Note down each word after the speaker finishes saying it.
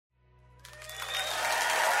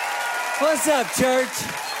What's up, church?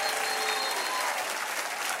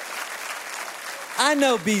 I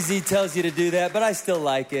know BZ tells you to do that, but I still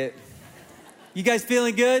like it. You guys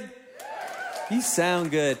feeling good? You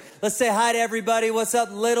sound good. Let's say hi to everybody. What's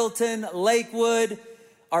up, Littleton, Lakewood,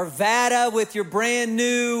 Arvada with your brand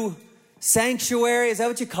new sanctuary. Is that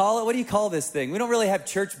what you call it? What do you call this thing? We don't really have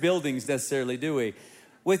church buildings necessarily, do we?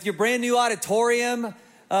 With your brand new auditorium,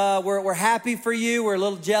 we're happy for you. We're a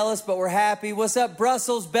little jealous, but we're happy. What's up,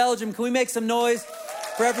 Brussels, Belgium? Can we make some noise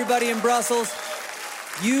for everybody in Brussels?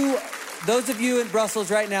 Those of you in Brussels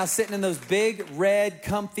right now sitting in those big, red,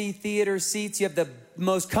 comfy theater seats, you have the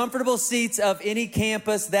most comfortable seats of any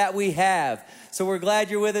campus that we have. So we're glad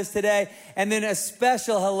you're with us today. And then a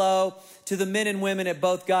special hello to the men and women at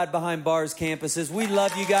both God Behind Bars campuses. We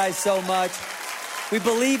love you guys so much. We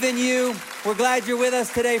believe in you. We're glad you're with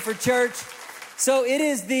us today for church. So it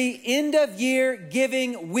is the end of year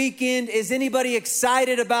giving weekend. Is anybody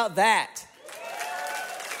excited about that?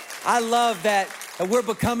 I love that. We're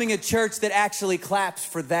becoming a church that actually claps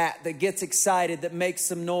for that gets excited, that makes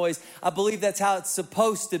some noise. I believe that's how it's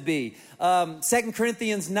supposed to be. 2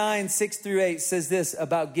 Corinthians 9, 6 through 8 says this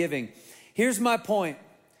about giving. Here's my point.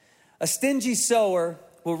 A stingy sower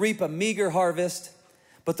will reap a meager harvest,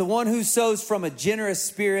 but the one who sows from a generous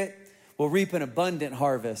spirit will reap an abundant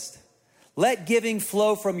harvest. Let giving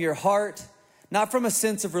flow from your heart, not from a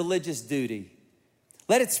sense of religious duty.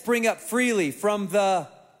 Let it spring up freely from the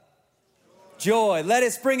joy. Let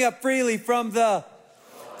it spring up freely from the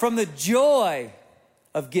joy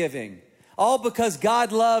of giving. All because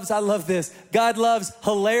God loves, I love this, God loves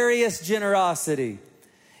hilarious generosity.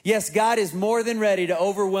 Yes, God is more than ready to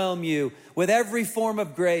overwhelm you with every form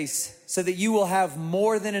of grace so that you will have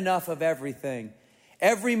more than enough of everything.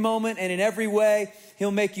 Every moment and in every way, He'll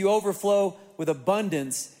make you overflow with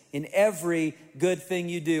abundance in every good thing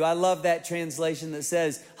you do. I love that translation that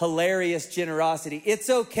says hilarious generosity. It's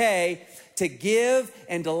okay to give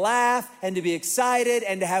and to laugh and to be excited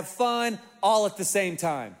and to have fun all at the same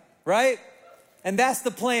time, right? And that's the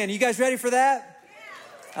plan. You guys ready for that?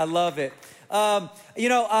 Yeah. I love it.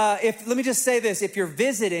 Let me just say this. If you're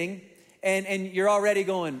visiting and you're already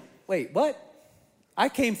going, wait, what? I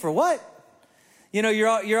came for what? You know,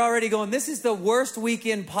 you're already going, this is the worst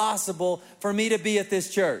weekend possible for me to be at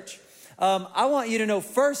this church. I want you to know,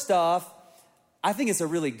 first off, I think it's a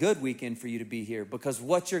really good weekend for you to be here because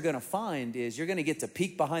what you're going to find is you're going to get to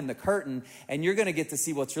peek behind the curtain and you're going to get to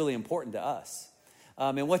see what's really important to us.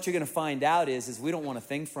 And what you're going to find out is we don't want a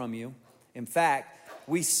thing from you. In fact,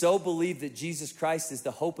 we so believe that Jesus Christ is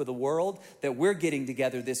the hope of the world that we're getting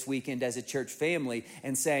together this weekend as a church family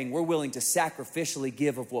and saying we're willing to sacrificially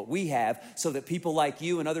give of what we have so that people like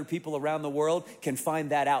you and other people around the world can find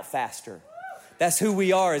that out faster. That's who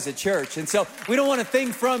we are as a church. And so we don't want a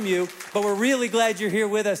thing from you, but we're really glad you're here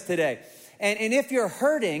with us today. And if you're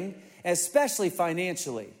hurting, especially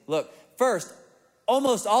financially, look, first,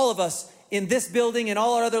 almost all of us in this building and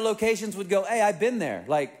all our other locations would go, hey, I've been there.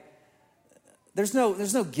 Like, there's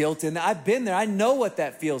no guilt in that. I've been there. I know what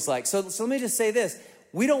that feels like. So let me just say this.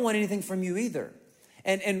 We don't want anything from you either.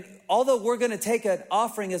 And although we're going to take an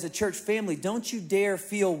offering as a church family, don't you dare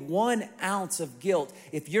feel 1 ounce of guilt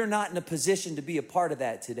if you're not in a position to be a part of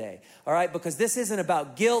that today. All right? Because this isn't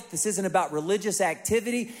about guilt. This isn't about religious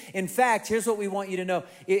activity. In fact, here's what we want you to know.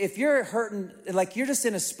 If you're hurting, like you're just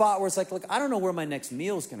in a spot where it's like, look, I don't know where my next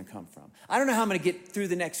meal is going to come from. I don't know how I'm going to get through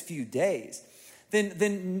the next few days.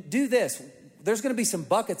 Then do this. There's going to be some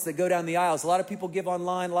buckets that go down the aisles. A lot of people give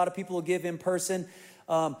online. A lot of people will give in person.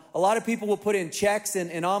 A lot of people will put in checks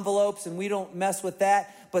and envelopes, and we don't mess with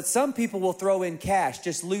that. But some people will throw in cash,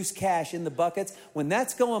 just loose cash in the buckets. When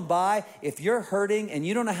that's going by, if you're hurting and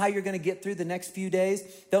you don't know how you're going to get through the next few days,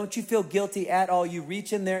 don't you feel guilty at all. You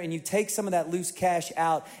reach in there and you take some of that loose cash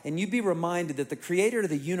out, and you be reminded that the creator of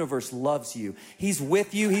the universe loves you. He's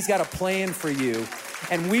with you. He's got a plan for you,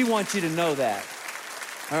 and we want you to know that.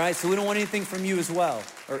 All right, so we don't want anything from you as well,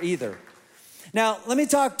 or either. Now, let me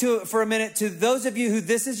talk for a minute to those of you who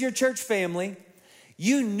this is your church family.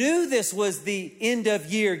 You knew this was the end of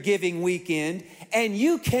year giving weekend, and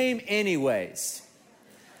you came anyways.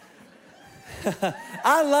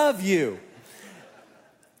 I love you.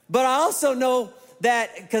 But I also know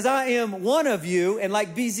that because I am one of you, and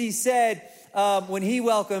like BZ said when he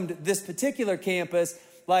welcomed this particular campus,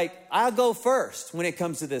 like, I'll go first when it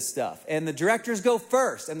comes to this stuff. And the directors go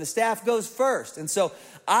first, and the staff goes first. And so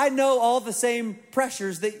I know all the same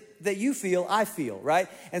pressures that you feel, I feel, right?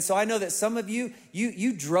 And so I know that some of you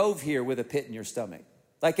drove here with a pit in your stomach.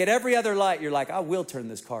 Like at every other light, you're like, I will turn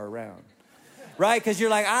this car around, right? Because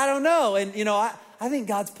you're like, I don't know. And, you know, I think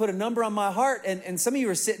God's put a number on my heart. And some of you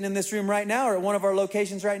are sitting in this room right now or at one of our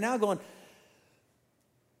locations right now going,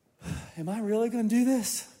 am I really going to do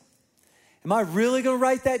this? Am I really going to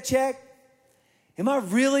write that check? Am I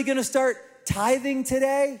really going to start tithing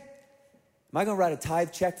today? Am I going to write a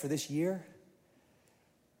tithe check for this year?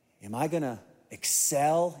 Am I going to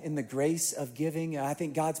excel in the grace of giving? I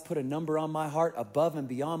think God's put a number on my heart above and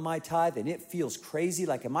beyond my tithe, and it feels crazy.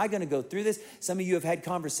 Like, am I going to go through this? Some of you have had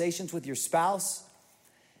conversations with your spouse,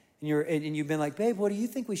 and you've been like, babe, what do you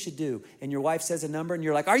think we should do? And your wife says a number, and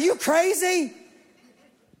you're like, are you crazy?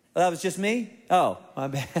 Well, that was just me? Oh, my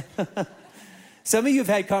bad. Some of you have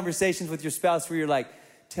had conversations with your spouse where you're like,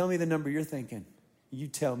 tell me the number you're thinking. You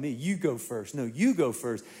tell me. You go first. No, you go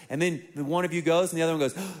first. And then one of you goes, and the other one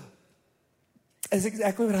goes, that's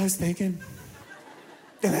exactly what I was thinking.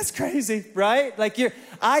 And that's crazy, right? Like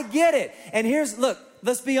I get it. And look,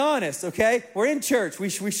 let's be honest, okay? We're in church. We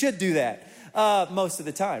should do that most of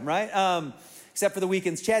the time, right? Except for the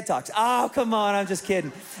weekends Chad talks. Oh, come on, I'm just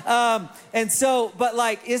kidding. But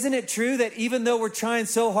like, isn't it true that even though we're trying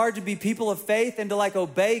so hard to be people of faith and to like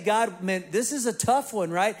obey God, man, this is a tough one,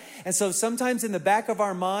 right? And so sometimes in the back of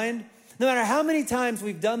our mind, no matter how many times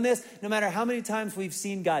we've done this, no matter how many times we've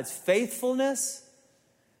seen God's faithfulness,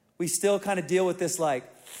 we still kind of deal with this like,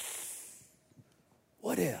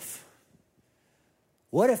 what if?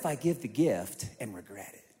 What if I give the gift and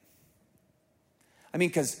regret it? I mean,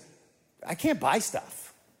 because I can't buy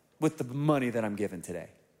stuff with the money that I'm given today,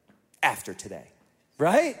 after today,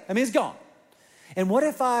 right? I mean, it's gone. And what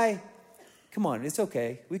if come on, it's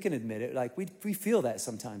okay. We can admit it. Like, we feel that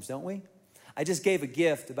sometimes, don't we? I just gave a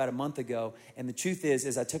gift about a month ago, and the truth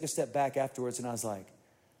is I took a step back afterwards, and I was like,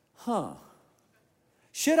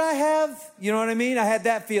 should I have? You know what I mean? I had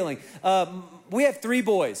that feeling. We have 3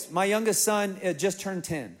 boys. My youngest son just turned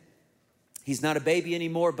 10. He's not a baby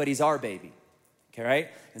anymore, but he's our baby. Okay, right?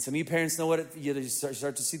 And some of you parents know what you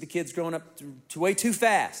start to see the kids growing up way too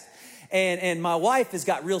fast. And my wife has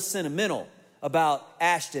got real sentimental about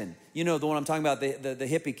Ashton. You know the one I'm talking about, the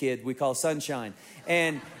hippie kid we call Sunshine.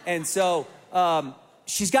 And so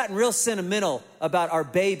she's gotten real sentimental about our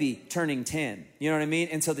baby turning 10. You know what I mean?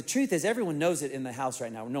 And so the truth is, everyone knows it in the house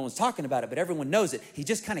right now. No one's talking about it, but everyone knows it. He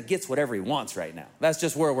just kind of gets whatever he wants right now. That's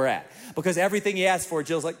just where we're at. Because everything he asks for,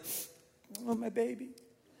 Jill's like, oh, my baby.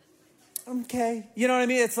 Okay. You know what I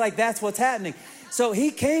mean? It's like, that's what's happening. So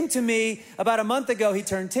he came to me about a month ago. He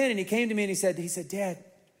turned 10, and he came to me and he said, Dad,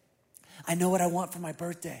 I know what I want for my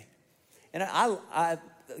birthday. And I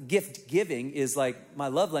gift giving is like my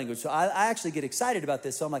love language. So I actually get excited about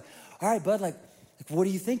this. So I'm like, all right, bud, like, what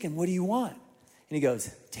are you thinking? What do you want? And he goes,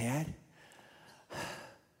 Dad,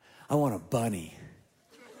 I want a bunny.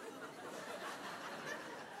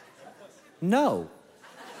 No.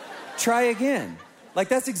 Try again. Like,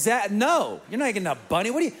 that's no, you're not getting a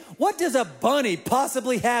bunny. What does a bunny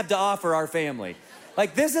possibly have to offer our family?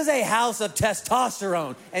 Like, this is a house of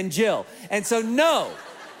testosterone and Jill. And so, no,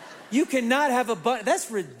 you cannot have a bunny. That's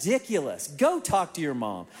ridiculous. Go talk to your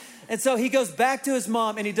mom. And so he goes back to his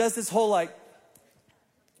mom and he does this whole like,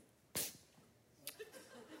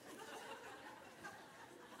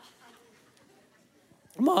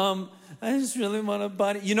 Mom, I just really want a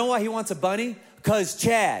bunny. You know why he wants a bunny? Because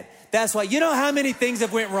Chad. That's why. You know how many things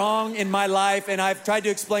have went wrong in my life, and I've tried to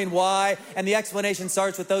explain why, and the explanation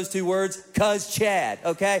starts with those 2 words, cause Chad,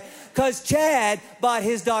 okay? Cause Chad bought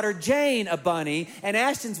his daughter Jane a bunny, and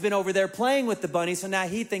Ashton's been over there playing with the bunny, so now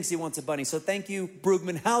he thinks he wants a bunny. So thank you,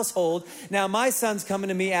 Brugman household. Now my son's coming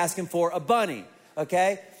to me asking for a bunny,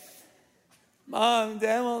 okay? Mom,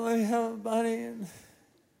 Dad won't let me have a bunny. And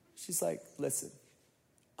she's like, listen,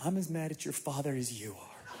 I'm as mad at your father as you are.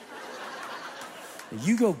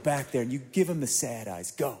 You go back there and you give him the sad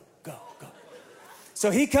eyes. Go, go, go. So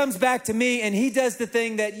he comes back to me and he does the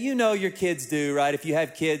thing that you know your kids do, right? If you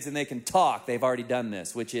have kids and they can talk, they've already done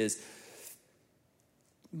this, which is,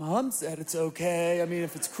 Mom said it's okay. I mean,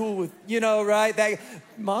 if it's cool with, right?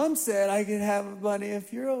 Mom said I could have a bunny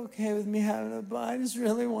if you're okay with me having a bunny. I just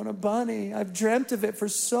really want a bunny. I've dreamt of it for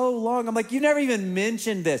so long. I'm like, you never even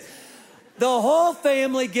mentioned this. The whole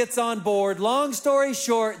family gets on board. Long story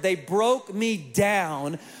short, they broke me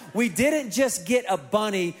down. We didn't just get a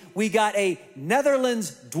bunny. We got a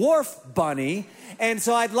Netherlands dwarf bunny. And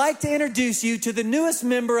so I'd like to introduce you to the newest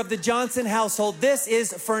member of the Johnson household. This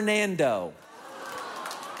is Fernando.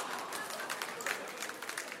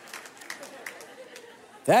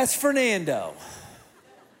 That's Fernando.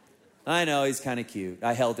 I know, he's kind of cute.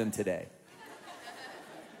 I held him today.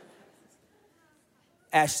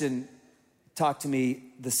 Ashton talked to me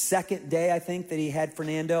the second day, I think, that he had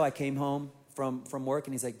Fernando. I came home from work,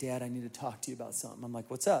 and he's like, Dad, I need to talk to you about something. I'm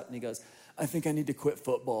like, what's up? And he goes, I think I need to quit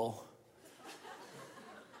football.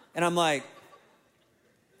 And I'm like,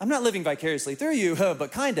 I'm not living vicariously through you,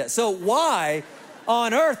 but kinda. So why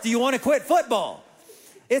on earth do you want to quit football?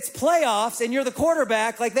 It's playoffs and you're the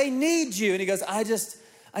quarterback, like they need you. And he goes,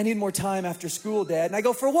 I need more time after school, Dad. And I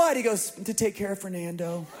go, for what? He goes, to take care of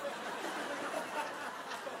Fernando.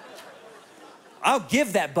 I'll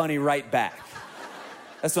give that bunny right back.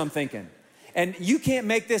 That's what I'm thinking. And you can't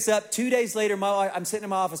make this up. 2 days later, I'm sitting in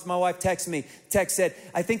my office. My wife texts me. Text said,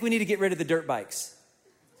 I think we need to get rid of the dirt bikes.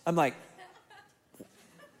 I'm like,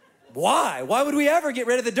 why? Why would we ever get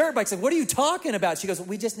rid of the dirt bikes? Like, what are you talking about? She goes,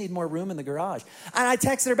 we just need more room in the garage. And I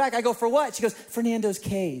texted her back. I go, for what? She goes, Fernando's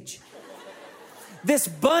cage. This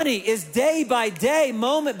bunny is day by day,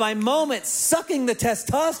 moment by moment, sucking the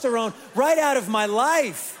testosterone right out of my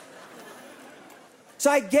life. So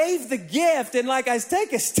I gave the gift, and like I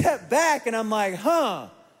take a step back and I'm like, I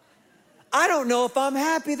don't know if I'm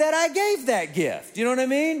happy that I gave that gift. You know what I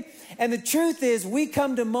mean? And the truth is, we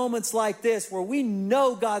come to moments like this where we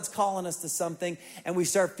know God's calling us to something and we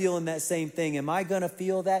start feeling that same thing. Am I going to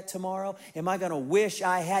feel that tomorrow? Am I going to wish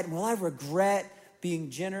I had? Will I regret being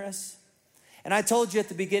generous? And I told you at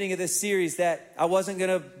the beginning of this series that I wasn't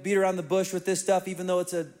going to beat around the bush with this stuff, even though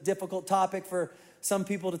it's a difficult topic for some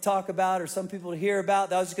people to talk about or some people to hear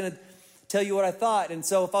about. That I was just going to tell you what I thought. And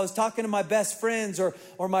so if I was talking to my best friends or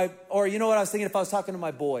you know what I was thinking, if I was talking to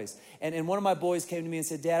my boys and one of my boys came to me and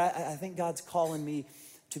said, Dad, I think God's calling me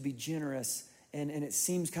to be generous. And it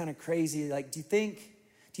seems kind of crazy. Like, do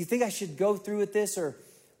you think I should go through with this or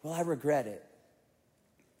will I regret it?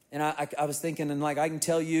 And I was thinking, and like, I can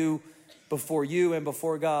tell you before you and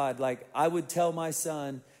before God, like I would tell my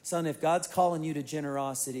son, if God's calling you to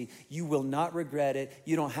generosity, you will not regret it.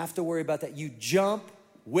 You don't have to worry about that. You jump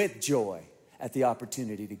with joy at the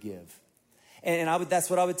opportunity to give. And that's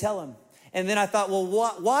what I would tell him. And then I thought, well,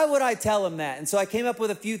 why would I tell him that? And so I came up with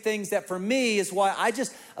a few things that for me is why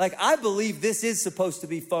I believe this is supposed to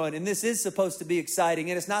be fun and this is supposed to be exciting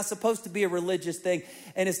and it's not supposed to be a religious thing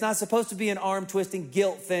and it's not supposed to be an arm twisting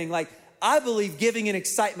guilt thing. Like I believe giving and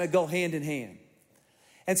excitement go hand in hand.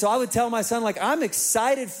 And so I would tell my son, like, I'm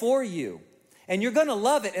excited for you and you're going to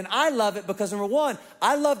love it. And I love it because number one,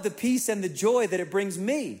 I love the peace and the joy that it brings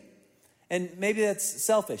me. And maybe that's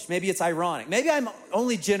selfish. Maybe it's ironic. Maybe I'm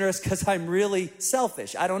only generous because I'm really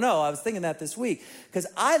selfish. I don't know. I was thinking that this week because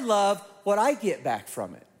I love what I get back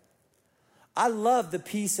from it. I love the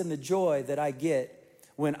peace and the joy that I get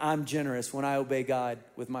when I'm generous, when I obey God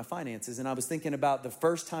with my finances. And I was thinking about the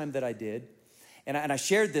first time that I did. And I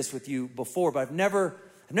shared this with you before, but I've never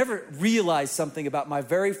realized something about my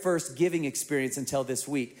very first giving experience until this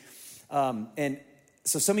week. And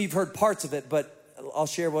so some of you've heard parts of it, but I'll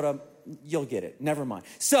share you'll get it. Never mind.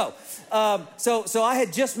 So I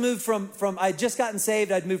had just moved I'd just gotten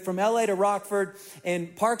saved. I'd moved from LA to Rockford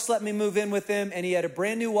and Parks let me move in with him. And he had a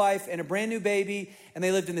brand new wife and a brand new baby. And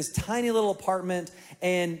they lived in this tiny little apartment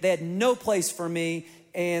and they had no place for me.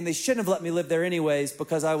 And they shouldn't have let me live there anyways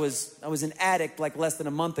because I was an addict like less than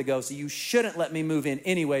a month ago. So you shouldn't let me move in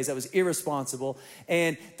anyways. That was irresponsible.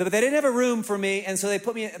 But they didn't have a room for me. And so they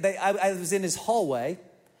put me, I was in his hallway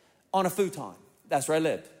on a futon. That's where I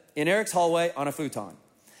lived. In Eric's hallway on a futon.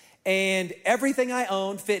 And everything I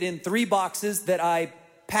owned fit in 3 boxes that I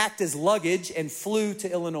packed as luggage and flew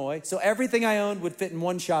to Illinois. So everything I owned would fit in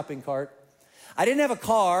one shopping cart. I didn't have a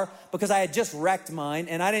car because I had just wrecked mine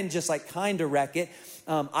and I didn't just like kind of wreck it.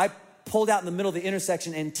 I pulled out in the middle of the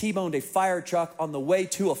intersection and T-boned a fire truck on the way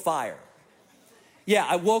to a fire. Yeah,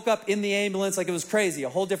 I woke up in the ambulance like it was crazy. A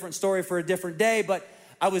whole different story for a different day, but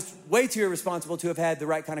I was way too irresponsible to have had the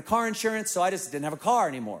right kind of car insurance, so I just didn't have a car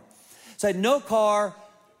anymore. So I had no car.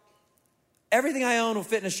 Everything I own will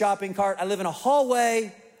fit in a shopping cart. I live in a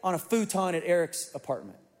hallway on a futon at Eric's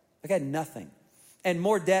apartment. Like I had nothing. And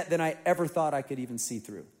more debt than I ever thought I could even see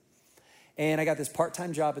through. And I got this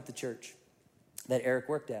part-time job at the church that Eric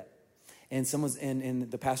worked at. And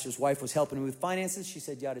the pastor's wife was helping me with finances. She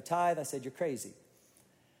said, you ought to tithe. I said, you're crazy.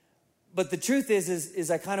 But the truth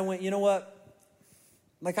is I kind of went, you know what?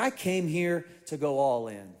 Like I came here to go all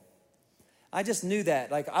in. I just knew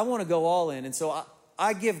that. Like I want to go all in. And so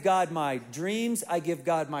I give God my dreams. I give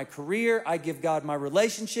God my career. I give God my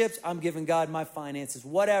relationships. I'm giving God my finances,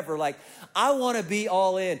 whatever. Like I want to be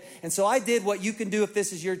all in. And so I did what you can do if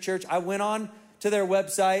this is your church. I went on to their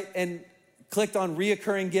website and clicked on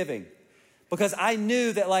reoccurring giving because I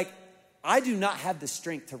knew that like I do not have the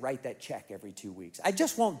strength to write that check every 2 weeks. I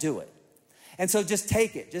just won't do it. And so just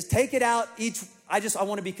take it. Just take it out I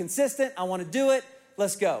want to be consistent. I want to do it.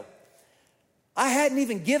 Let's go. I hadn't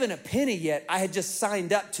even given a penny yet. I had just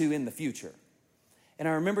signed up to in the future. And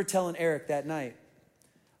I remember telling Eric that night,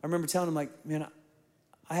 I remember telling him, like, man,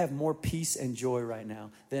 I have more peace and joy right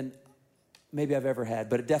now than maybe I've ever had,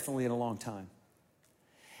 but definitely in a long time.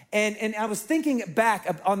 And I was thinking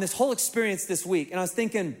back on this whole experience this week, and I was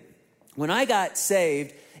thinking, when I got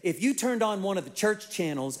saved, if you turned on one of the church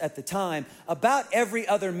channels at the time, about every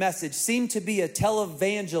other message seemed to be a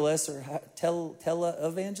televangelist or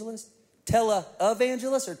televangelist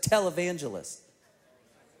or televangelist.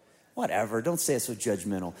 Whatever, don't say it so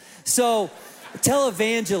judgmental. So,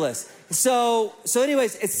 televangelist. So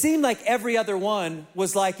anyways, it seemed like every other one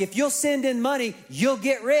was like, if you'll send in money, you'll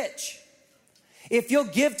get rich. If you'll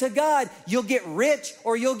give to God, you'll get rich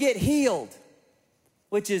or you'll get healed.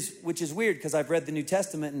 Which is weird because I've read the New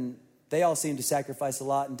Testament and they all seem to sacrifice a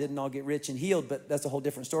lot and didn't all get rich and healed, but that's a whole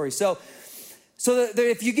different story. So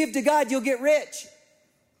if you give to God, you'll get rich.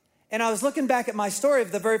 And I was looking back at my story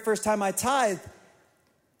of the very first time I tithed,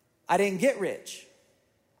 I didn't get rich.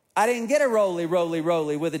 I didn't get a roly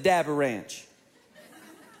with a dab of ranch.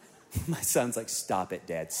 My son's like, stop it,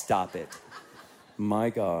 Dad, stop it. My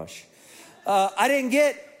gosh. I didn't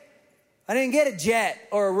get a jet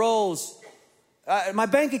or a Rolls. My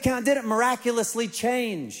bank account didn't miraculously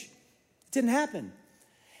change. It didn't happen.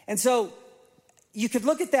 And so you could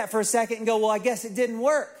look at that for a second and go, well, I guess it didn't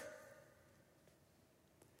work.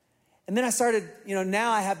 And then I started,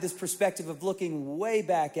 now I have this perspective of looking way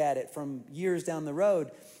back at it from years down the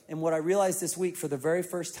road. And what I realized this week for the very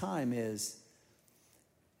first time is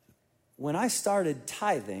when I started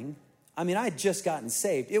tithing, I had just gotten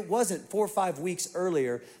saved. It wasn't 4 or 5 weeks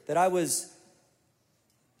earlier that I was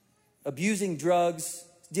abusing drugs,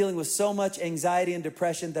 dealing with so much anxiety and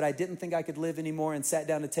depression that I didn't think I could live anymore and sat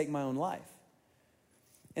down to take my own life.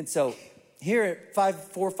 And so here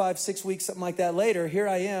at 4, 5, 6 weeks, something like that later, here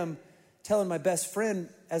I am telling my best friend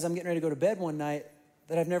as I'm getting ready to go to bed one night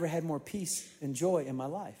that I've never had more peace and joy in my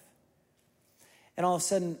life. And all of a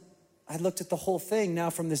sudden, I looked at the whole thing now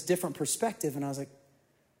from this different perspective, and I was like,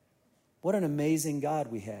 what an amazing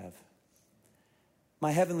God we have.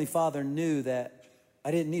 My Heavenly Father knew that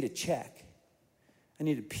I didn't need a check. I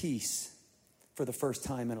needed peace for the first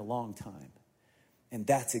time in a long time. And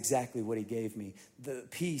that's exactly what he gave me. The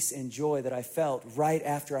peace and joy that I felt right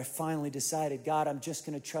after I finally decided, God, I'm just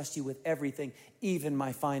going to trust you with everything, even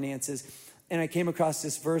my finances. And I came across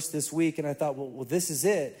this verse this week, and I thought, well, this is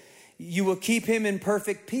it. You will keep him in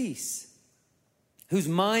perfect peace, whose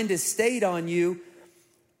mind is stayed on you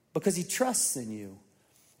because he trusts in you.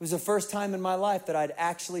 It was the first time in my life that I'd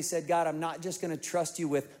actually said, God, I'm not just going to trust you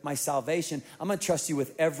with my salvation. I'm going to trust you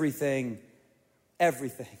with everything.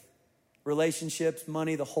 Relationships,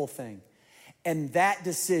 money, the whole thing. And that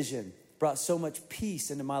decision brought so much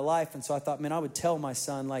peace into my life. And so I thought, man, I would tell my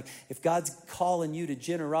son, like, if God's calling you to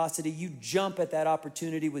generosity, you jump at that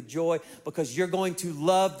opportunity with joy because you're going to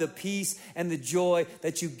love the peace and the joy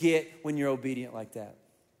that you get when you're obedient like that.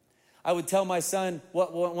 I would tell my son,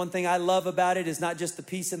 one thing I love about it is not just the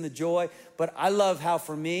peace and the joy, but I love how,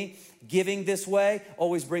 for me, giving this way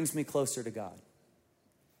always brings me closer to God.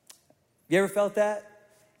 You ever felt that?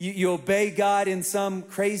 You obey God in some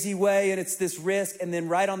crazy way, and it's this risk, and then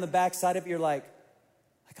right on the backside of it, you're like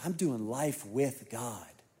I'm doing life with God.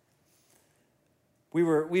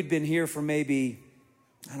 We'd been here for maybe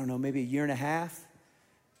a year and a half.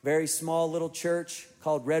 Very small little church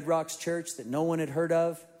called Red Rocks Church that no one had heard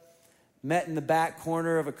of. Met in the back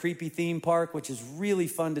corner of a creepy theme park, which is really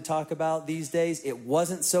fun to talk about these days. It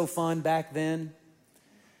wasn't so fun back then.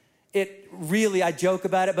 I joke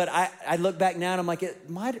about it, but I look back now and I'm like, it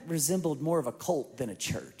might have resembled more of a cult than a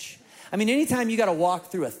church. Anytime you got to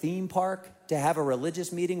walk through a theme park to have a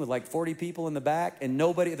religious meeting with like 40 people in the back and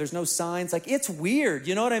there's no signs, like it's weird,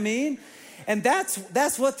 you know what I mean? And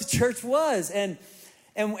that's what the church was. And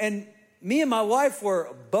me and my wife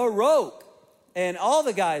were baroque. And all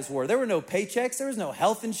the guys were. There were no paychecks. There was no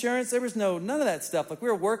health insurance. There was none of that stuff. Like we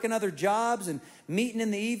were working other jobs and meeting in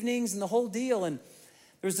the evenings and the whole deal. And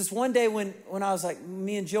there was this one day when I was like,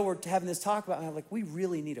 me and Jill were having this talk about, and I'm like, we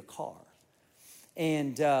really need a car.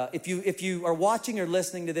 And if you are watching or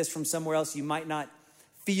listening to this from somewhere else, you might not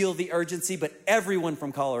feel the urgency, but everyone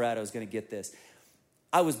from Colorado is going to get this.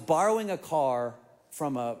 I was borrowing a car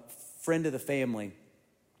from a friend of the family.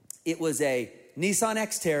 It was a Nissan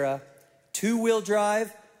Xterra, 2-wheel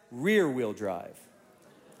drive, rear-wheel drive.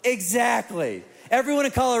 Exactly. Everyone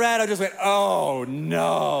in Colorado just went, oh,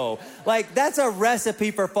 no. Like, that's a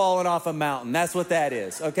recipe for falling off a mountain. That's what that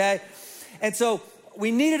is, okay? And so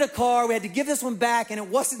we needed a car. We had to give this one back, and it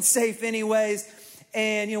wasn't safe anyways.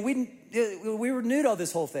 And, we were new to all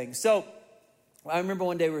this whole thing. So I remember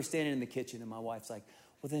one day we were standing in the kitchen, and my wife's like,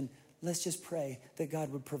 well, then let's just pray that God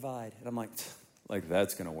would provide. And I'm like,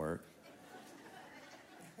 that's going to work.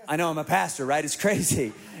 I know I'm a pastor, right? It's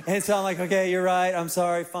crazy. And so I'm like, okay, you're right. I'm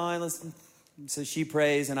sorry. Fine. So she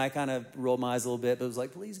prays, and I kind of rolled my eyes a little bit, but it was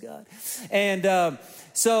like, please, God. And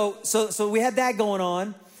so we had that going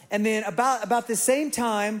on. And then about the same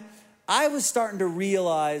time, I was starting to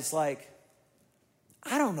realize, like,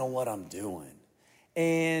 I don't know what I'm doing.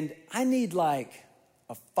 And I need, like,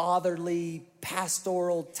 a fatherly,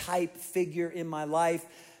 pastoral type figure in my life,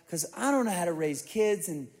 because I don't know how to raise kids.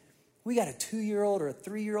 And we got a 2-year-old or a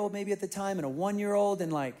 3-year-old maybe at the time, and a 1-year-old,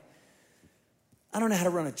 and like, I don't know how to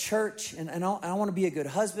run a church, and I want to be a good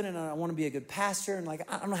husband, and I want to be a good pastor, and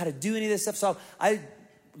like, I don't know how to do any of this stuff. So I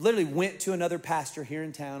literally went to another pastor here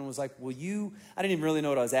in town and was like, I didn't even really know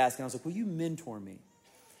what I was asking. I was like, will you mentor me?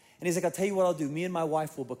 And he's like, I'll tell you what I'll do. Me and my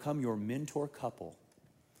wife will become your mentor couple.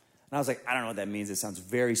 And I was like, I don't know what that means. It sounds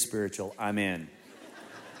very spiritual. I'm in.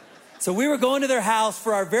 So we were going to their house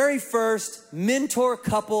for our very first mentor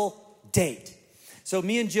couple date. So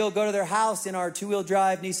me and Jill go to their house in our 2-wheel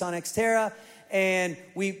drive Nissan Xterra, and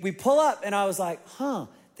we pull up, and I was like,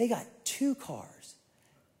 they got 2 cars.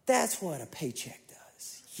 That's what a paycheck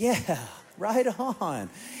does. Yeah, right on.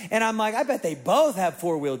 And I'm like, I bet they both have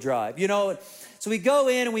 4-wheel drive, you know? So we go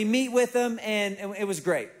in and we meet with them, and it was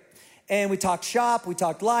great. And we talked shop, we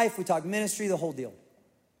talked life, we talked ministry, the whole deal.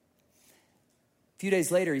 A few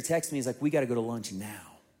days later, he texts me, he's like, we got to go to lunch now.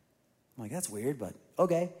 I'm like, that's weird, but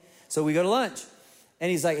okay. So we go to lunch. And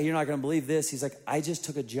he's like, you're not going to believe this. He's like, I just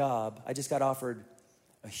took a job. I just got offered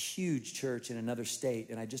a huge church in another state,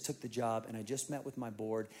 and I just took the job, and I just met with my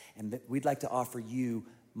board, and we'd like to offer you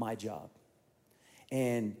my job.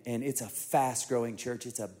 And it's a fast-growing church.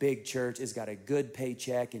 It's a big church. It's got a good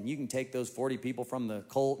paycheck, and you can take those 40 people from the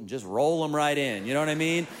cult and just roll them right in. You know what I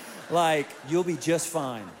mean? Like, you'll be just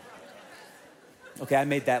fine. Okay, I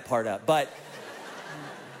made that part up, but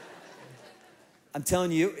I'm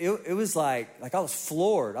telling you, it was like I was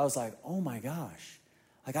floored. I was like, oh my gosh.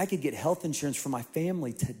 Like, I could get health insurance for my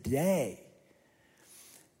family today.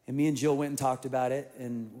 And me and Jill went and talked about it.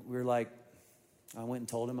 And we were like, I went and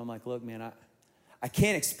told him, I'm like, look, man, I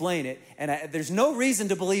can't explain it. And there's no reason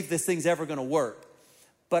to believe this thing's ever going to work.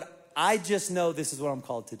 But I just know this is what I'm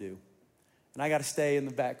called to do. And I got to stay in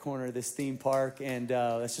the back corner of this theme park. And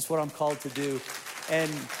that's just what I'm called to do.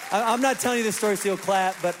 And I'm not telling you this story so you'll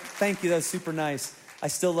clap, but thank you. That was super nice. I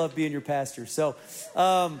still love being your pastor. So,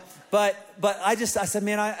 but I said,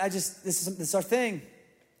 man, this is our thing.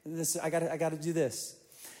 I got to do this.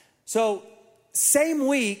 So same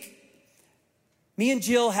week, me and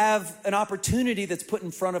Jill have an opportunity that's put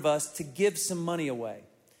in front of us to give some money away.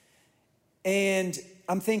 And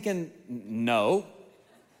I'm thinking, no,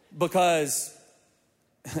 because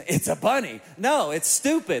it's a bunny. No, it's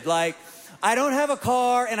stupid. Like, I don't have a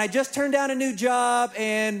car, and I just turned down a new job,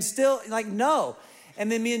 and still, like, no.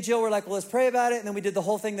 And then me and Jill were like, well, let's pray about it. And then we did the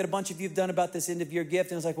whole thing that a bunch of you have done about this end-of-year gift.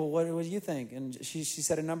 And I was like, well, what do you think? And she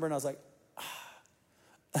said a number, and I was like,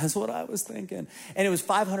 that's what I was thinking. And it was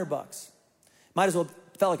 $500. Might as well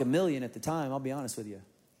felt like $1 million at the time, I'll be honest with you.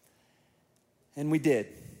 And we did.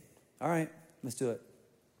 All right, let's do it.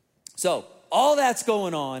 So all that's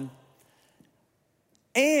going on,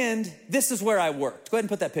 and this is where I worked. Go ahead and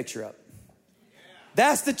put that picture up.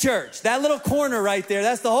 That's the church. That little corner right there,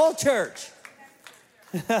 that's the whole church.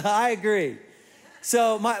 I agree.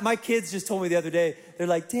 So my kids just told me the other day, they're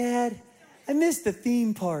like, Dad, I miss the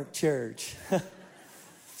theme park church.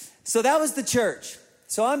 So that was the church.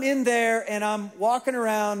 So I'm in there, and I'm walking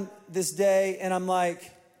around this day, and I'm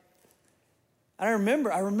like, I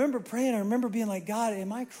remember praying. I remember being like, God,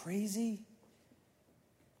 am I crazy?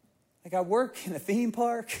 Like, I work in a theme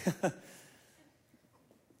park.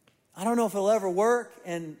 I don't know if it'll ever work.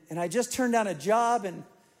 And I just turned down a job and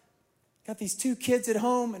got these 2 kids at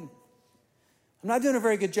home, and I'm not doing a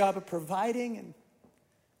very good job of providing. And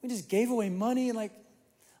we just gave away money. And like,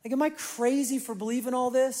 am I crazy for believing all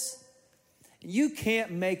this? You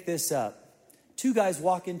can't make this up. 2 guys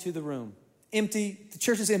walk into the room. Empty. The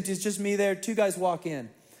church is empty. It's just me there. 2 guys walk in.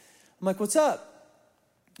 I'm like, what's up?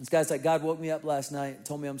 This guy's like, God woke me up last night and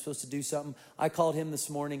told me I'm supposed to do something. I called him this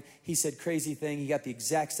morning. He said crazy thing. He got the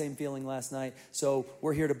exact same feeling last night. So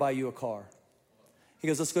we're here to buy you a car. He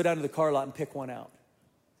goes, let's go down to the car lot and pick one out.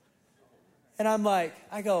 And I'm like,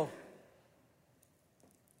 I go,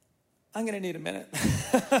 I'm going to need a minute.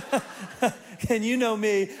 And you know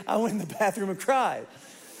me, I went in the bathroom and cried.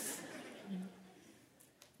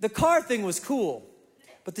 The car thing was cool.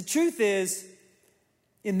 But the truth is,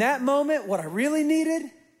 in that moment, what I really needed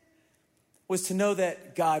was to know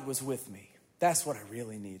that God was with me. That's what I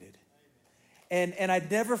really needed. And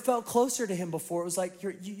I'd never felt closer to him before. It was like,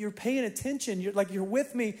 you're paying attention. You're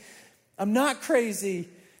with me. I'm not crazy.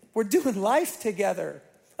 We're doing life together.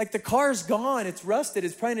 Like the car's gone, it's rusted,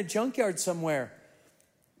 it's probably in a junkyard somewhere.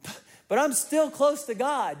 But I'm still close to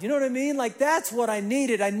God. You know what I mean? Like that's what I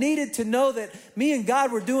needed. I needed to know that me and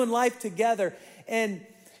God were doing life together. And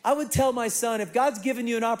I would tell my son, if God's given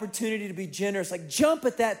you an opportunity to be generous, like jump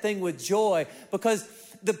at that thing with joy, because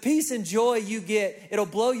the peace and joy you get, it'll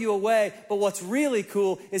blow you away. But what's really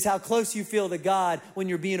cool is how close you feel to God when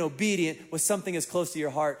you're being obedient with something as close to your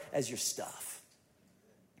heart as your stuff.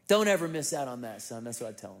 Don't ever miss out on that, son. That's what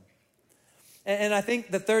I tell him. And I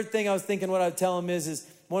think the third thing I was thinking what I would tell him is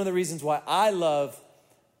one of the reasons why I love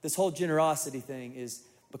this whole generosity thing is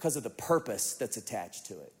because of the purpose that's attached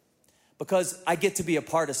to it. Because I get to be a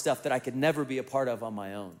part of stuff that I could never be a part of on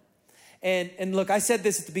my own. And look, I said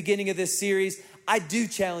this at the beginning of this series. I do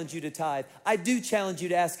challenge you to tithe. I do challenge you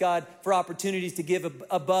to ask God for opportunities to give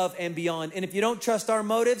above and beyond. And if you don't trust our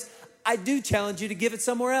motives, I do challenge you to give it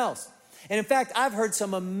somewhere else. And in fact, I've heard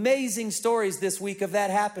some amazing stories this week of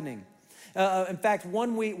that happening. In fact,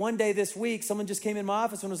 one day this week, someone just came in my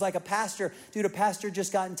office and was like, a pastor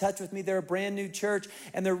just got in touch with me. They're a brand new church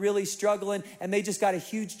and they're really struggling. And they just got a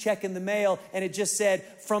huge check in the mail. And it just said,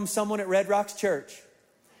 from someone at Red Rocks Church.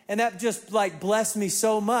 And that just like blessed me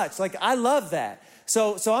so much. Like, I love that.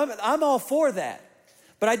 So I'm all for that.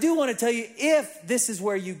 But I do want to tell you, if this is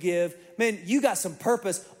where you give, man, you got some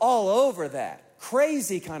purpose all over that.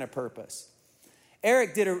 Crazy kind of purpose.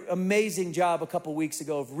 Eric did an amazing job a couple weeks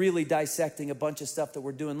ago of really dissecting a bunch of stuff that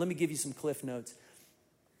we're doing. Let me give you some cliff notes.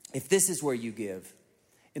 If this is where you give,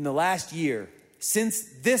 in the last year, since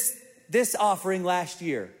this offering last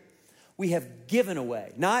year, we have given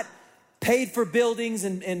away, not paid for buildings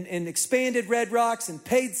and expanded Red Rocks and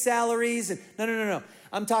paid salaries. And no.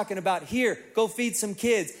 I'm talking about here, go feed some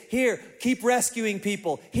kids. Here, keep rescuing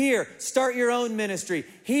people. Here, start your own ministry.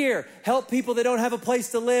 Here, help people that don't have a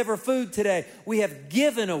place to live or food today. We have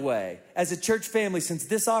given away, as a church family, since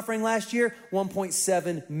this offering last year,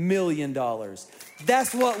 $1.7 million.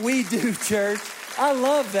 That's what we do, church. I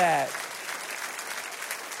love that.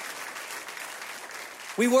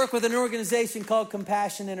 We work with an organization called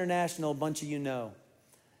Compassion International, a bunch of you know.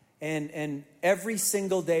 And every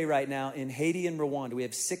single day right now in Haiti and Rwanda, we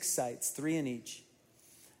have 6 sites, 3 in each.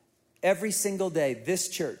 Every single day, this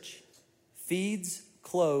church feeds,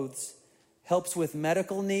 clothes, helps with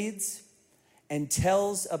medical needs, and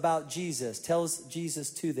tells Jesus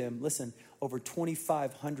to them. Listen, over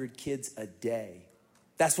 2,500 kids a day.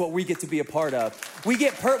 That's what we get to be a part of. We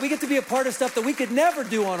get to be a part of stuff that we could never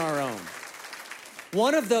do on our own.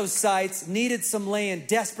 One of those sites needed some land,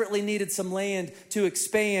 desperately needed some land to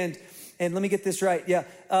expand. And let me get this right. Yeah.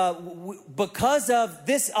 Because of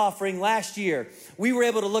this offering last year, we were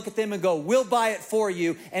able to look at them and go, we'll buy it for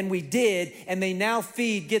you. And we did. And they now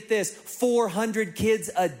feed, get this, 400 kids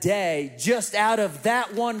a day just out of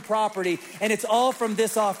that one property. And it's all from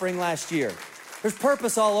this offering last year. There's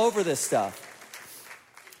purpose all over this stuff.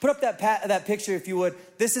 Put up that picture if you would.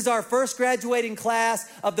 This is our first graduating class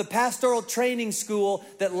of the pastoral training school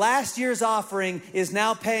that last year's offering is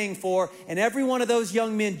now paying for. And every one of those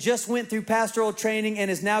young men just went through pastoral training and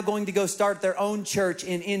is now going to go start their own church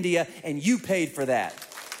in India. And you paid for that.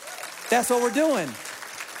 That's what we're doing.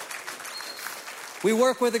 We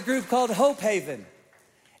work with a group called Hope Haven.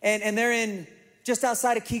 And they're in just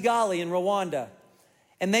outside of Kigali in Rwanda.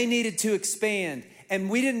 And they needed to expand. And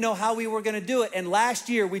we didn't know how we were going to do it. And last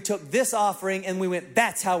year we took this offering and we went,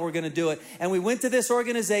 that's how we're going to do it. And we went to this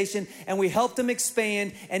organization and we helped them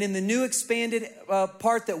expand. And in the new expanded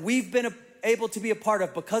part that we've been able to be a part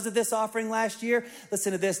of because of this offering last year,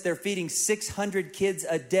 listen to this, they're feeding 600 kids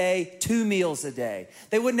a day, 2 meals a day.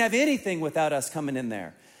 They wouldn't have anything without us coming in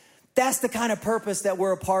there. That's the kind of purpose that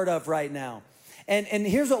we're a part of right now. And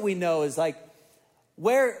here's what we know is like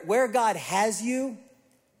where God has you,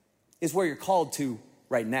 is where you're called to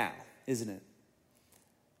right now, isn't it?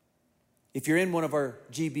 If you're in one of our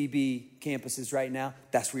GBB campuses right now,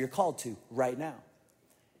 that's where you're called to right now.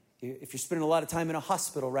 If you're spending a lot of time in a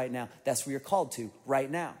hospital right now, that's where you're called to right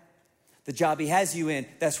now. The job he has you in,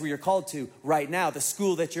 that's where you're called to right now. The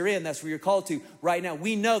school that you're in, that's where you're called to right now.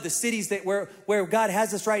 We know the cities that where God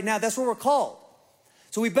has us right now, that's where we're called.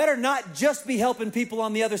 So we better not just be helping people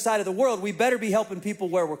on the other side of the world. We better be helping people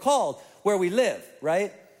where we're called, where we live,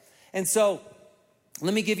 right? And so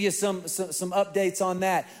let me give you some updates on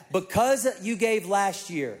that. Because you gave last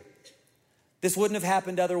year, this wouldn't have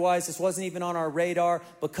happened otherwise. This wasn't even on our radar.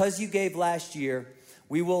 Because you gave last year,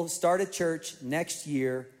 we will start a church next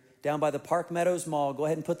year down by the Park Meadows Mall. Go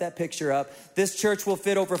ahead and put that picture up. This church will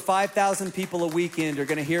fit over 5,000 people a weekend are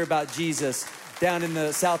going to hear about Jesus down in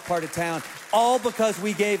the south part of town. All because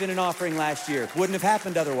we gave in an offering last year. Wouldn't have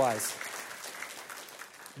happened otherwise.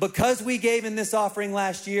 Because we gave in this offering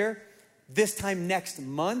last year, this time next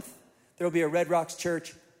month, there will be a Red Rocks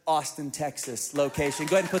Church, Austin, Texas location.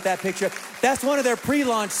 Go ahead and put that picture up. That's one of their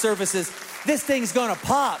pre-launch services. This thing's gonna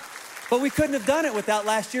pop. But we couldn't have done it without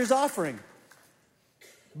last year's offering.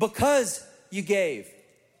 Because you gave,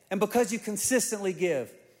 and because you consistently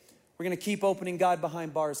give, we're gonna keep opening God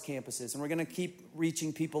Behind Bars campuses, and we're gonna keep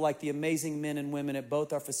reaching people like the amazing men and women at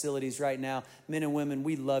both our facilities right now. Men and women,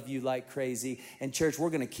 we love you like crazy. And church, we're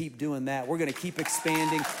gonna keep doing that. We're gonna keep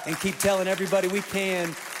expanding and keep telling everybody we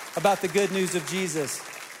can about the good news of Jesus.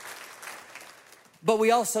 But we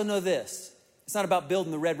also know this. It's not about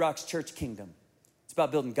building the Red Rocks Church kingdom. It's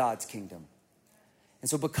about building God's kingdom. And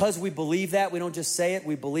so because we believe that, we don't just say it,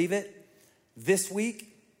 we believe it. This week,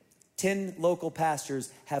 10 local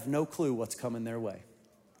pastors have no clue what's coming their way.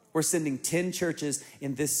 We're sending 10 churches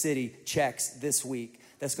in this city checks this week.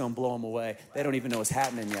 That's gonna blow them away. They don't even know what's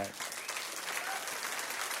happening yet.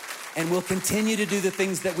 And we'll continue to do the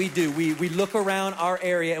things that we do. We look around our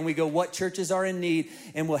area and we go, what churches are in need?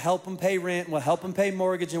 And we'll help them pay rent, and we'll help them pay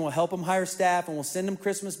mortgage, and we'll help them hire staff, and we'll send them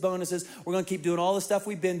Christmas bonuses. We're gonna keep doing all the stuff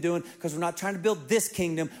we've been doing because we're not trying to build this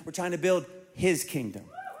kingdom, we're trying to build his kingdom.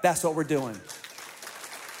 That's what we're doing.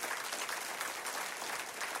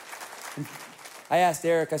 I asked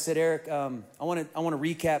Eric, I said, Eric, I wanna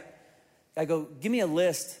recap. I go, give me a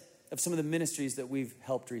list of some of the ministries that we've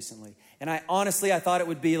helped recently. And I thought it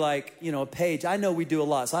would be like, a page. I know we do a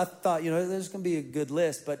lot. So I thought, there's gonna be a good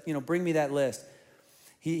list, but bring me that list.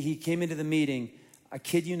 He came into the meeting, I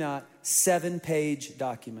kid you not, 7-page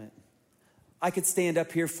document. I could stand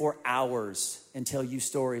up here for hours and tell you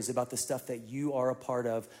stories about the stuff that you are a part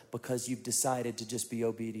of because you've decided to just be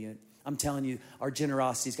obedient. I'm telling you, our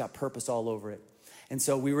generosity's got purpose all over it. And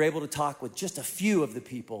so we were able to talk with just a few of the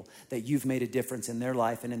people that you've made a difference in their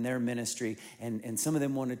life and in their ministry. And some of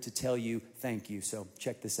them wanted to tell you thank you. So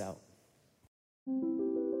check this out.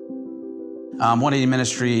 180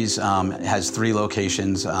 Ministries has 3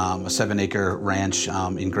 locations, a 7-acre ranch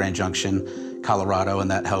in Grand Junction, Colorado,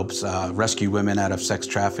 and that helps rescue women out of sex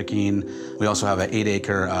trafficking. We also have an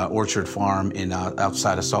 8-acre orchard farm in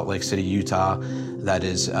outside of Salt Lake City, Utah, that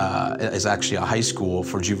is actually a high school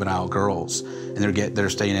for juvenile girls, and they're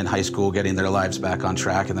staying in high school, getting their lives back on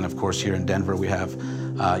track. And then, of course, here in Denver, we have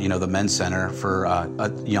the men's center for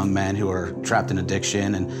young men who are trapped in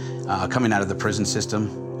addiction and coming out of the prison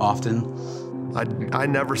system often. I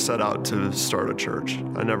never set out to start a church.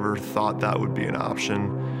 I never thought that would be an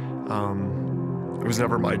option. It was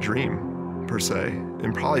never my dream, per se.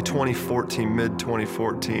 In probably 2014,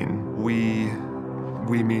 mid-2014, we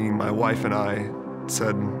meaning my wife and I,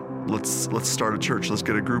 said, let's start a church. Let's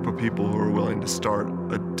get a group of people who are willing to start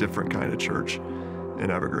a different kind of church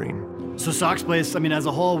in Evergreen. So Sock's Place, as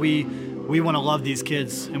a whole, we want to love these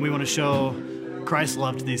kids, and we want to show Christ's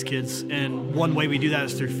love to these kids. And one way we do that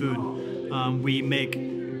is through food. We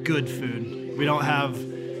make good food. We don't have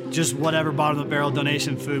just whatever bottom of the barrel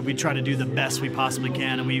donation food. We try to do the best we possibly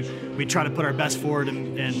can, and we try to put our best forward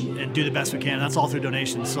and do the best we can. And that's all through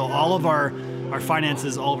donations. So all of our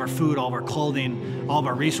finances, all of our food, all of our clothing, all of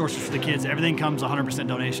our resources for the kids, everything comes 100%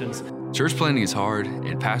 donations. Church planting is hard,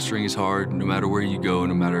 and pastoring is hard, no matter where you go,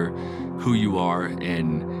 no matter who you are,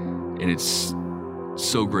 and it's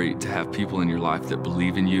so great to have people in your life that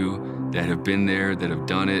believe in you, that have been there, that have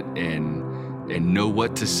done it, and know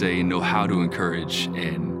what to say, know how to encourage,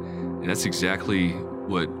 and that's exactly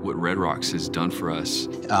what Red Rocks has done for us.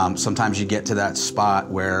 Sometimes you get to that spot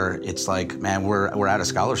where it's like, man, we're out of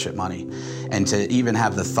scholarship money. And to even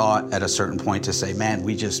have the thought at a certain point to say, man,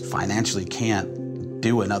 we just financially can't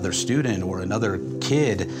do another student or another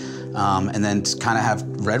kid, and then kind of have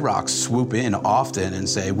Red Rocks swoop in often and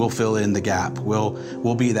say, we'll fill in the gap.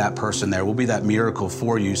 We'll be that person there. We'll be that miracle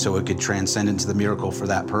for you so it could transcend into the miracle for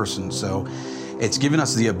that person. So it's given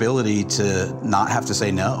us the ability to not have to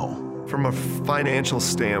say no. From a financial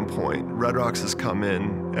standpoint, Red Rocks has come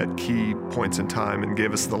in at key points in time and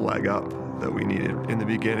gave us the leg up that we needed in the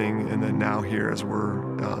beginning, and then now here as we're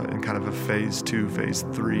in kind of a phase 2, phase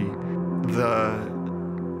 3. The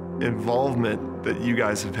involvement that you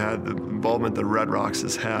guys have had, the involvement that Red Rocks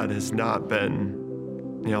has had, has not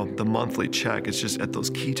been, the monthly check. It's just at those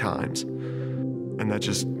key times, and that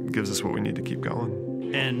just gives us what we need to keep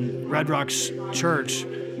going. And Red Rocks Church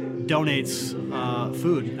donates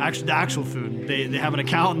food, the actual food. They have an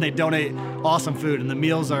account and they donate awesome food, and the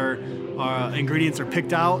meals ingredients are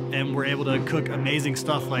picked out, and we're able to cook amazing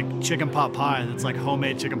stuff like chicken pot pie. That's like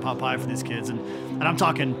homemade chicken pot pie for these kids, and I'm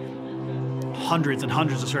talking hundreds and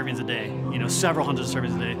hundreds of servings a day, several hundreds of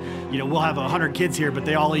servings a day. We'll have 100 kids here, but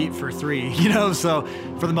they all eat for 3, so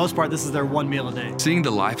for the most part, this is their one meal a day. Seeing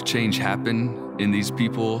the life change happen in these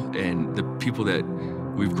people and the people that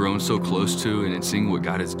we've grown so close to, and in seeing what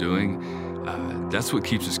God is doing, that's what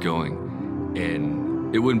keeps us going.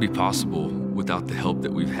 And it wouldn't be possible without the help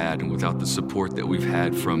that we've had and without the support that we've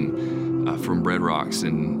had from Red Rocks.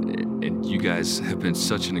 And you guys have been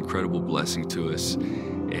such an incredible blessing to us.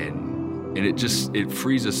 And it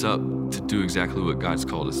frees us up to do exactly what God's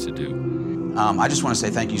called us to do. I just want to say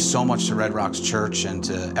thank you so much to Red Rocks Church and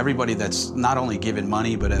to everybody that's not only given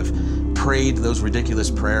money, but have prayed those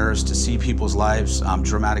ridiculous prayers to see people's lives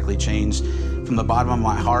dramatically changed. From the bottom of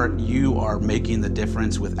my heart, you are making the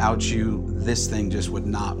difference. Without you, this thing just would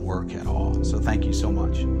not work at all. So thank you so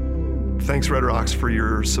much. Thanks, Red Rocks, for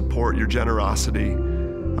your support, your generosity.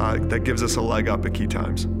 That gives us a leg up at key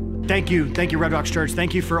times. Thank you, Red Rocks Church.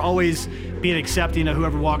 Thank you for always being accepting of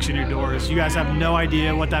whoever walks in your doors. You guys have no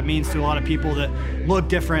idea what that means to a lot of people that look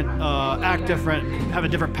different, act different, have a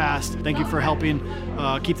different past. Thank you for helping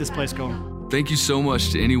keep this place going. Thank you so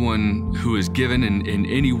much to anyone who has given in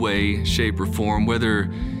any way, shape, or form,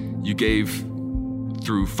 whether you gave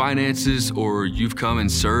through finances or you've come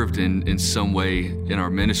and served in some way in our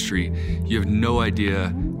ministry. You have no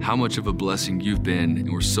idea how much of a blessing you've been,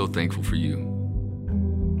 and we're so thankful for you.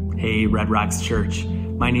 Hey, Red Rocks Church.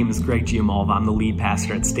 My name is Greg Giamalva. I'm the lead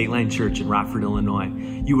pastor at State Line Church in Rockford, Illinois.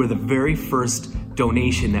 You were the very first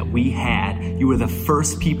donation that we had. You were the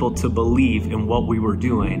first people to believe in what we were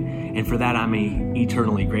doing. And for that, I'm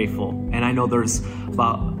eternally grateful. And I know there's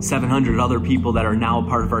about 700 other people that are now a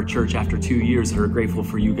part of our church after 2 years that are grateful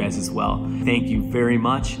for you guys as well. Thank you very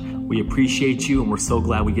much. We appreciate you, and we're so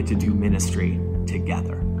glad we get to do ministry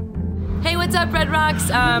together. Hey, what's up, Red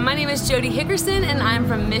Rocks? My name is Jody Hickerson, and I'm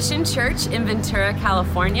from Mission Church in Ventura,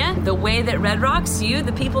 California. The way that Red Rocks, you,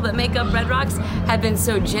 the people that make up Red Rocks, have been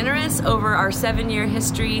so generous over our 7-year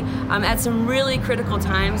history at some really critical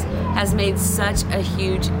times has made such a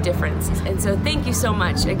huge difference. And so thank you so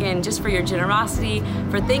much, again, just for your generosity,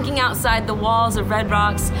 for thinking outside the walls of Red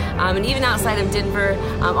Rocks, and even outside of Denver,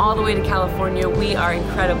 all the way to California. We are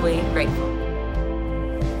incredibly grateful.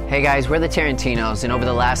 Hey guys, we're the Tarantinos, and over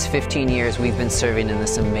the last 15 years, we've been serving in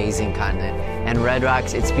this amazing continent. And Red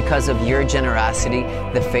Rocks, it's because of your generosity,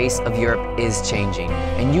 the face of Europe is changing.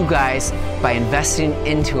 And you guys, by investing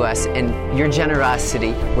into us and your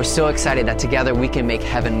generosity, we're so excited that together we can make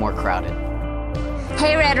heaven more crowded.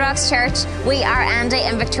 Hey Red Rocks Church, we are Andy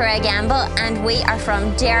and Victoria Gamble, and we are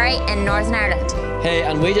from Derry in Northern Ireland. Hey,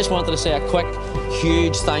 and we just wanted to say a quick,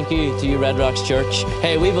 huge thank you to you, Red Rocks Church.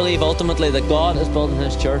 Hey, we believe ultimately that God is building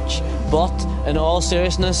His church, but in all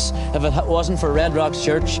seriousness, if it wasn't for Red Rocks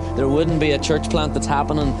Church, there wouldn't be a church plant that's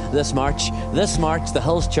happening this March. This March, the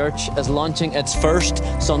Hills Church is launching its first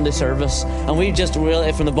Sunday service, and we just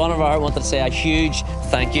really, from the bottom of our heart, wanted to say a huge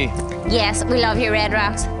thank you. Yes, we love you, Red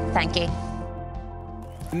Rocks. Thank you.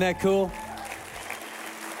 Isn't that cool?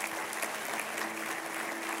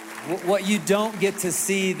 What you don't get to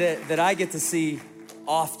see that I get to see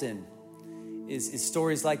often is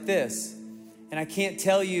stories like this. And I can't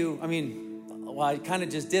tell you, I kind of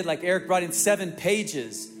just did, like Eric brought in 7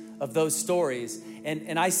 pages of those stories.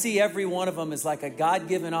 And I see every one of them as like a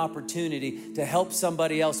God-given opportunity to help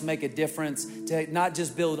somebody else make a difference, to not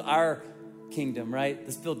just build our kingdom, right?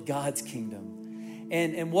 Let's build God's kingdom.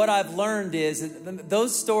 And what I've learned is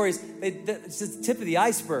those stories, it's just the tip of the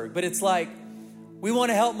iceberg, but it's like, we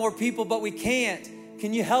want to help more people, but we can't.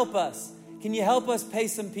 Can you help us? Can you help us pay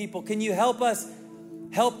some people? Can you help us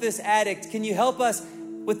help this addict? Can you help us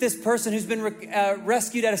with this person who's been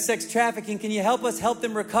rescued out of sex trafficking? Can you help us help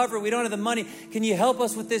them recover? We don't have the money. Can you help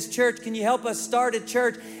us with this church? Can you help us start a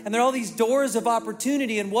church? And there are all these doors of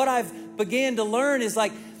opportunity. And what I've began to learn is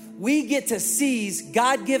like, we get to seize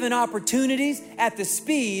God-given opportunities at the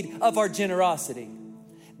speed of our generosity.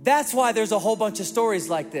 That's why there's a whole bunch of stories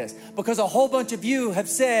like this, because a whole bunch of you have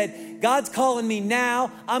said, God's calling me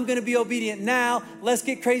now. I'm going to be obedient now. Let's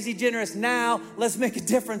get crazy generous now. Let's make a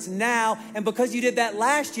difference now. And because you did that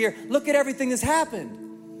last year, look at everything that's happened.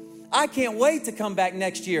 I can't wait to come back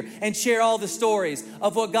next year and share all the stories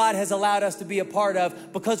of what God has allowed us to be a part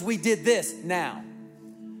of because we did this now.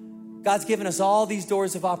 God's given us all these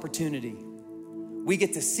doors of opportunity. We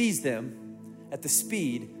get to seize them at the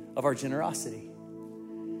speed of our generosity.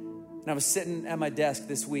 And I was sitting at my desk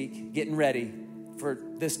this week getting ready for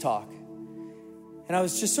this talk. And I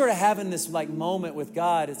was just sort of having this like moment with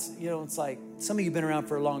God. It's like some of you have been around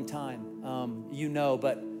for a long time,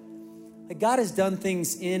 but like God has done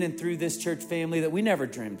things in and through this church family that we never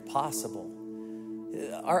dreamed possible.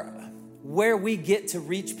 Where we get to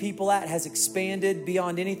reach people at has expanded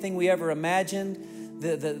beyond anything we ever imagined.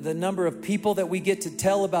 The number of people that we get to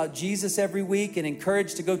tell about Jesus every week and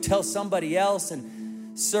encourage to go tell somebody else, and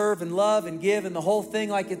serve and love and give and the whole thing,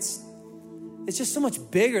 like it's just so much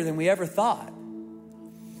bigger than we ever thought.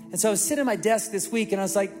 And so I was sitting at my desk this week and I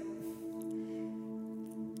was like,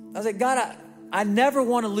 God, I never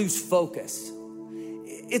want to lose focus.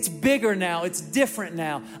 It's bigger now. It's different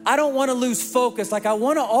now. I don't want to lose focus. Like I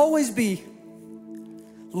want to always be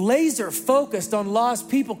laser focused on lost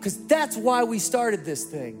people because that's why we started this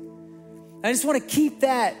thing. I just want to keep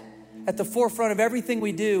that at the forefront of everything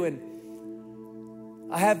we do. And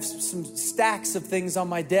I have some stacks of things on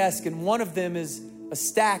my desk, and one of them is a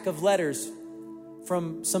stack of letters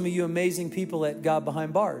from some of you amazing people at God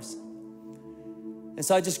Behind Bars. And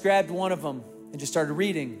so I just grabbed one of them and just started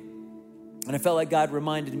reading. And I felt like God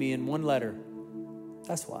reminded me in one letter,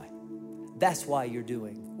 that's why. That's why you're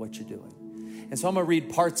doing what you're doing. And so I'm going to read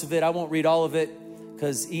parts of it. I won't read all of it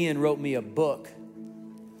because Ian wrote me a book.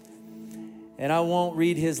 And I won't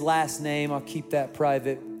read his last name. I'll keep that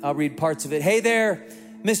private. I'll read parts of it. Hey there,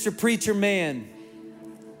 Mr. Preacher Man.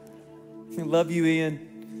 Love you,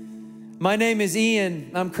 Ian. My name is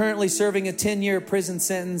Ian. I'm currently serving a 10-year prison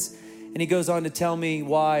sentence. And he goes on to tell me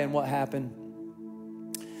why and what happened.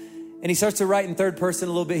 And he starts to write in third person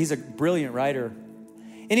a little bit. He's a brilliant writer.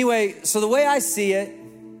 Anyway, so the way I see it,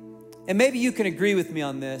 and maybe you can agree with me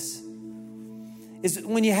on this, is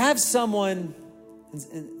when you have someone,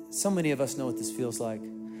 and so many of us know what this feels like,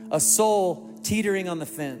 a soul teetering on the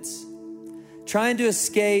fence, trying to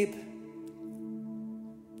escape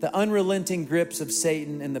the unrelenting grips of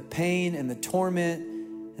Satan and the pain and the torment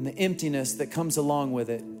and the emptiness that comes along with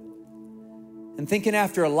it. And thinking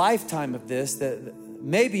after a lifetime of this that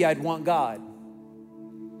maybe I'd want God.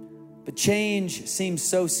 But change seems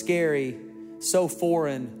so scary, so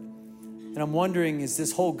foreign. And I'm wondering, is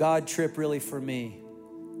this whole God trip really for me?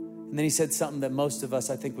 And then he said something that most of us,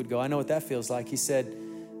 I think, would go, I know what that feels like. He said,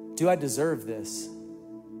 do I deserve this?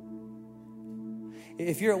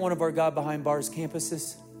 If you're at one of our God Behind Bars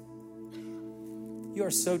campuses, you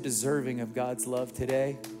are so deserving of God's love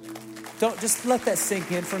today. Don't just let that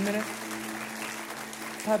sink in for a minute.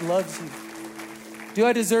 God loves you. Do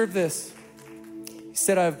I deserve this? He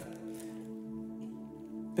said, I've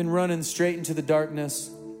been running straight into the darkness.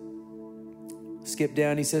 Skip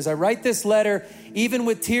down. He says, I write this letter even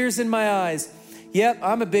with tears in my eyes. Yep,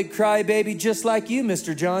 I'm a big crybaby just like you,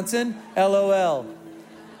 Mr. Johnson. LOL.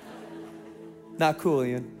 Not cool,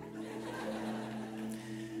 Ian.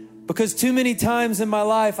 Because too many times in my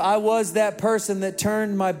life, I was that person that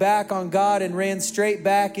turned my back on God and ran straight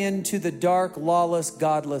back into the dark, lawless,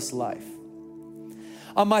 godless life.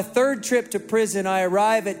 On my third trip to prison, I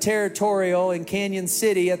arrive at Territorial in Canyon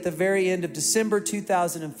City at the very end of December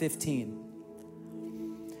 2015.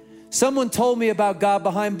 Someone told me about God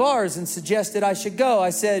Behind Bars and suggested I should go.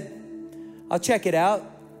 I said, I'll check it out.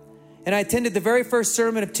 And I attended the very first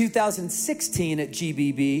sermon of 2016 at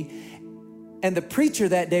GBB. And the preacher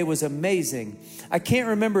that day was amazing. I can't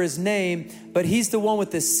remember his name, but he's the one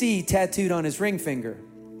with the C tattooed on his ring finger.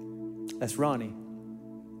 That's Ronnie.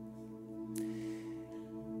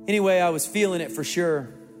 Anyway, I was feeling it for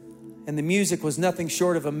sure. And the music was nothing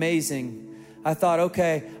short of amazing. I thought,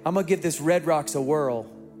 okay, I'm going to give this Red Rocks a whirl.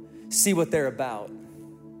 See what they're about.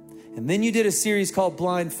 And then you did a series called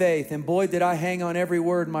Blind Faith. And boy, did I hang on every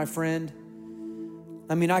word, my friend.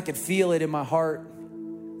 I mean, I could feel it in my heart.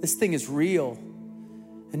 This thing is real.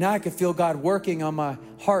 And now I could feel God working on my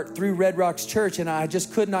heart through Red Rocks Church, and I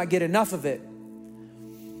just could not get enough of it.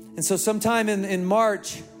 And so sometime in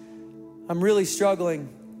March, I'm really struggling.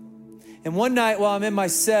 And one night while I'm in my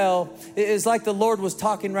cell, it's like the Lord was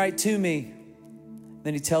talking right to me.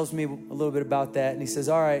 Then he tells me a little bit about that, and he says,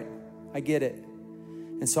 all right, I get it.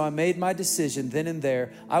 And so I made my decision then and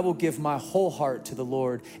there. I will give my whole heart to the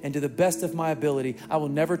Lord, and to the best of my ability, I will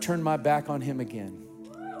never turn my back on him again.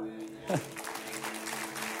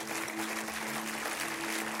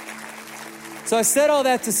 So I said all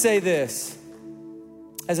that to say this.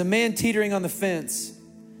 As a man teetering on the fence,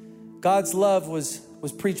 God's love was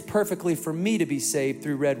preached perfectly for me to be saved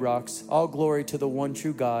through Red Rocks. All glory to the one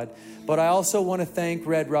true God. But I also want to thank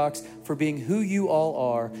Red Rocks for being who you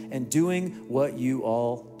all are and doing what you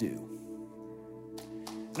all do.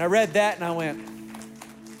 And I read that and I went,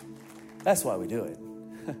 that's why we do it.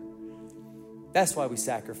 That's why we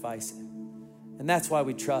sacrifice it. And that's why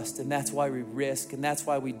we trust, and that's why we risk, and that's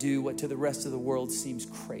why we do what to the rest of the world seems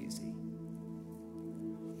crazy.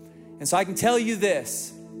 And so I can tell you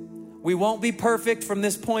this, We won't be perfect from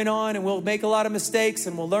this point on, and we'll make a lot of mistakes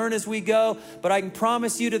and we'll learn as we go. But I can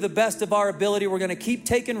promise you, to the best of our ability, we're going to keep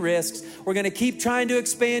taking risks. We're going to keep trying to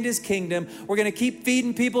expand his kingdom. We're going to keep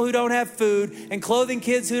feeding people who don't have food and clothing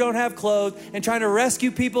kids who don't have clothes and trying to rescue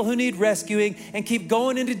people who need rescuing, and keep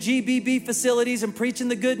going into GBB facilities and preaching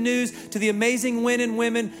the good news to the amazing men and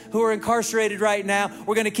women who are incarcerated right now.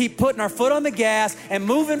 We're going to keep putting our foot on the gas and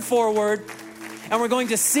moving forward. And we're going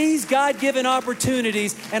to seize God-given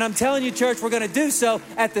opportunities. And I'm telling you, church, we're going to do so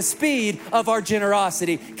at the speed of our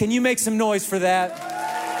generosity. Can you make some noise for that?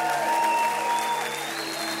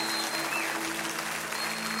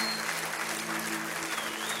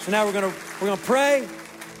 So now we're going to pray,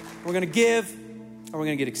 we're going to give, and we're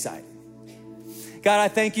going to get excited. God, I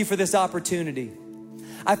thank you for this opportunity.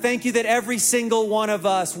 I thank you that every single one of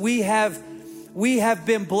us, we have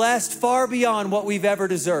been blessed far beyond what we've ever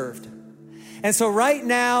deserved. And so right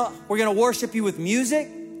now, we're going to worship you with music,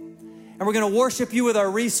 and we're going to worship you with our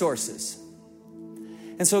resources.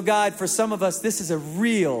 And so God, for some of us, this is a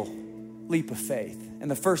real leap of faith,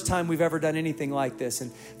 and the first time we've ever done anything like this.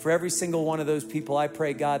 And for every single one of those people, I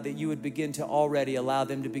pray, God, that you would begin to already allow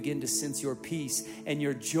them to begin to sense your peace and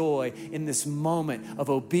your joy in this moment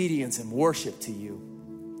of obedience and worship to you.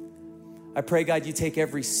 I pray, God, you take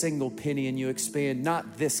every single penny and you expand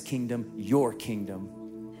not this kingdom, your kingdom.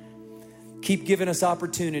 Keep giving us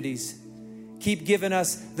opportunities. Keep giving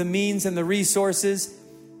us the means and the resources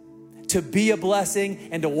to be a blessing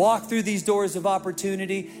and to walk through these doors of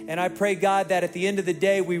opportunity. And I pray, God, that at the end of the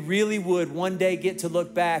day, we really would one day get to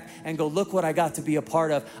look back and go, look what I got to be a part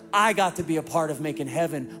of. I got to be a part of making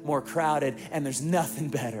heaven more crowded, and there's nothing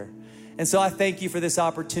better. And so I thank you for this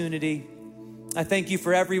opportunity. I thank you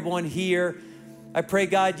for everyone here. I pray,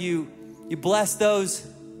 God, you bless those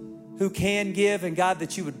who can give, and God,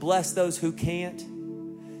 that you would bless those who can't.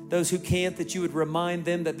 Those who can't, that you would remind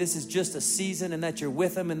them that this is just a season, and that you're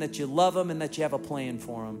with them, and that you love them, and that you have a plan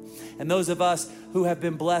for them. And those of us who have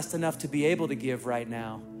been blessed enough to be able to give right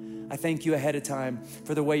now, I thank you ahead of time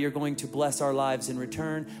for the way you're going to bless our lives in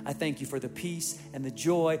return. I thank you for the peace and the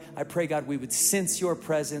joy. I pray, God, we would sense your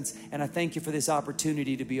presence, and I thank you for this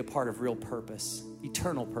opportunity to be a part of real purpose,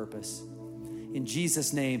 eternal purpose. In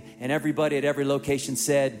Jesus' name, and everybody at every location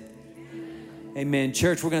said, amen.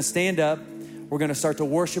 Church, we're going to stand up. We're going to start to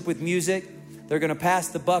worship with music. They're going to pass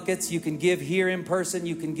the buckets. You can give here in person.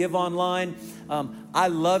 You can give online. I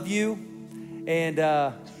love you. And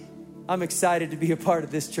I'm excited to be a part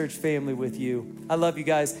of this church family with you. I love you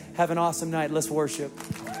guys. Have an awesome night. Let's worship.